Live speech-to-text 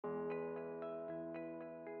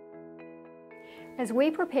As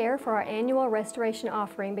we prepare for our annual restoration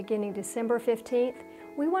offering beginning December 15th,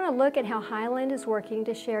 we want to look at how Highland is working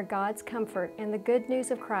to share God's comfort and the good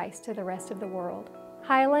news of Christ to the rest of the world.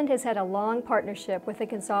 Highland has had a long partnership with the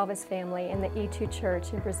Gonçalves family and the E2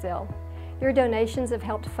 Church in Brazil. Your donations have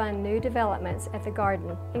helped fund new developments at the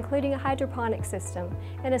garden, including a hydroponic system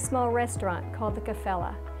and a small restaurant called the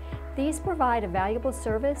Cafela. These provide a valuable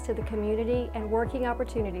service to the community and working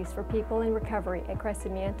opportunities for people in recovery at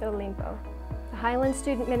Crescimento Limpo. The Highland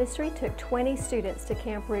Student Ministry took 20 students to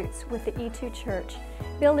Camp Roots with the E2 Church,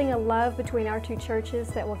 building a love between our two churches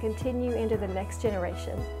that will continue into the next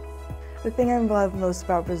generation. The thing I love most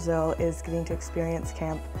about Brazil is getting to experience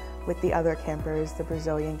camp with the other campers, the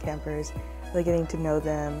Brazilian campers, really getting to know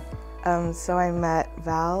them. So I met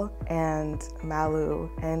Val and Malu,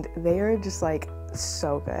 and they are just like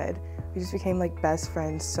so good. We just became like best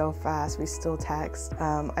friends so fast. We still text.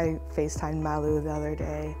 I FaceTimed Malu the other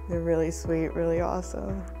day. They're really sweet, really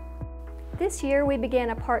awesome. This year we began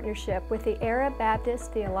a partnership with the Arab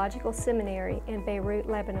Baptist Theological Seminary in Beirut,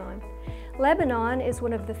 Lebanon. Lebanon is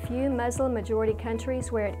one of the few Muslim-majority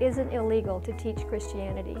countries where it isn't illegal to teach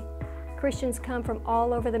Christianity. Christians come from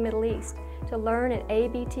all over the Middle East to learn at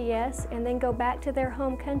ABTS and then go back to their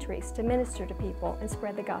home countries to minister to people and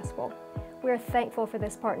spread the gospel. We are thankful for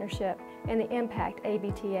this partnership and the impact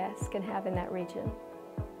ABTS can have in that region.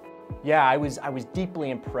 Yeah, I was deeply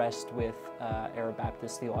impressed with Arab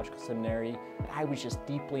Baptist Theological Seminary. I was just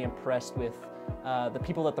deeply impressed with the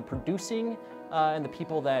people that they're producing and the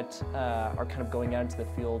people that are kind of going out into the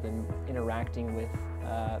field and interacting with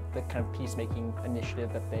the kind of peacemaking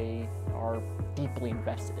initiative that they are deeply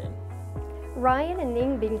invested in. Ryan and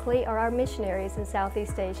Ning Binkley are our missionaries in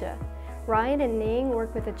Southeast Asia. Ryan and Ning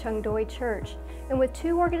work with the Chungdoi Church and with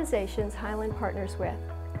two organizations Highland partners with,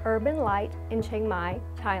 Urban Light in Chiang Mai,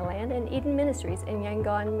 Thailand, and Eden Ministries in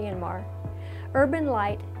Yangon, Myanmar. Urban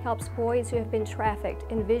Light helps boys who have been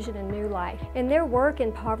trafficked envision a new life, and their work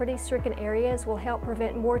in poverty-stricken areas will help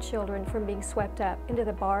prevent more children from being swept up into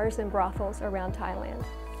the bars and brothels around Thailand.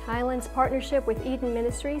 Highland's partnership with Eden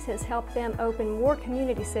Ministries has helped them open more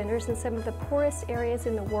community centers in some of the poorest areas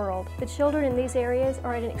in the world. The children in these areas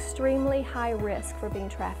are at an extremely high risk for being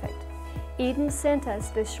trafficked. Eden sent us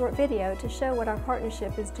this short video to show what our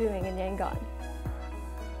partnership is doing in Yangon.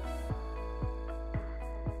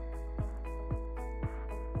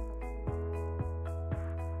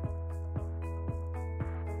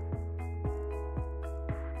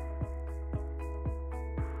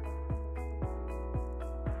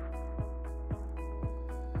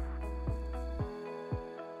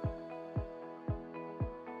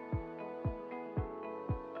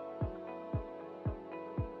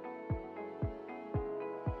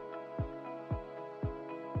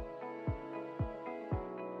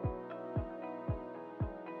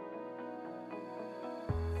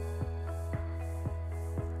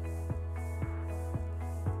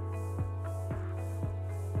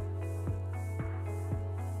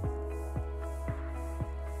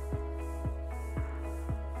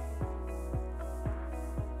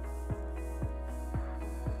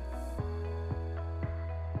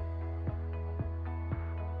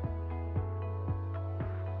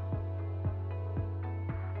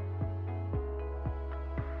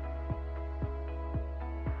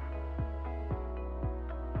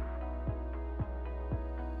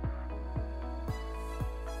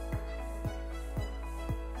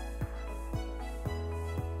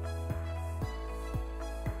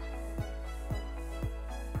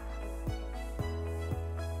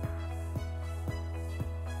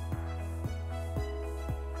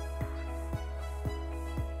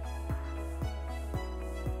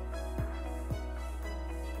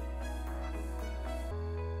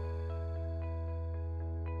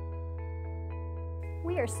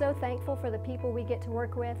 We are so thankful for the people we get to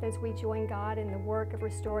work with as we join God in the work of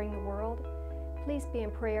restoring the world. Please be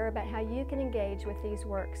in prayer about how you can engage with these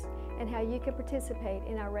works and how you can participate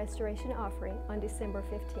in our restoration offering on December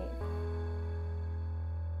 15th.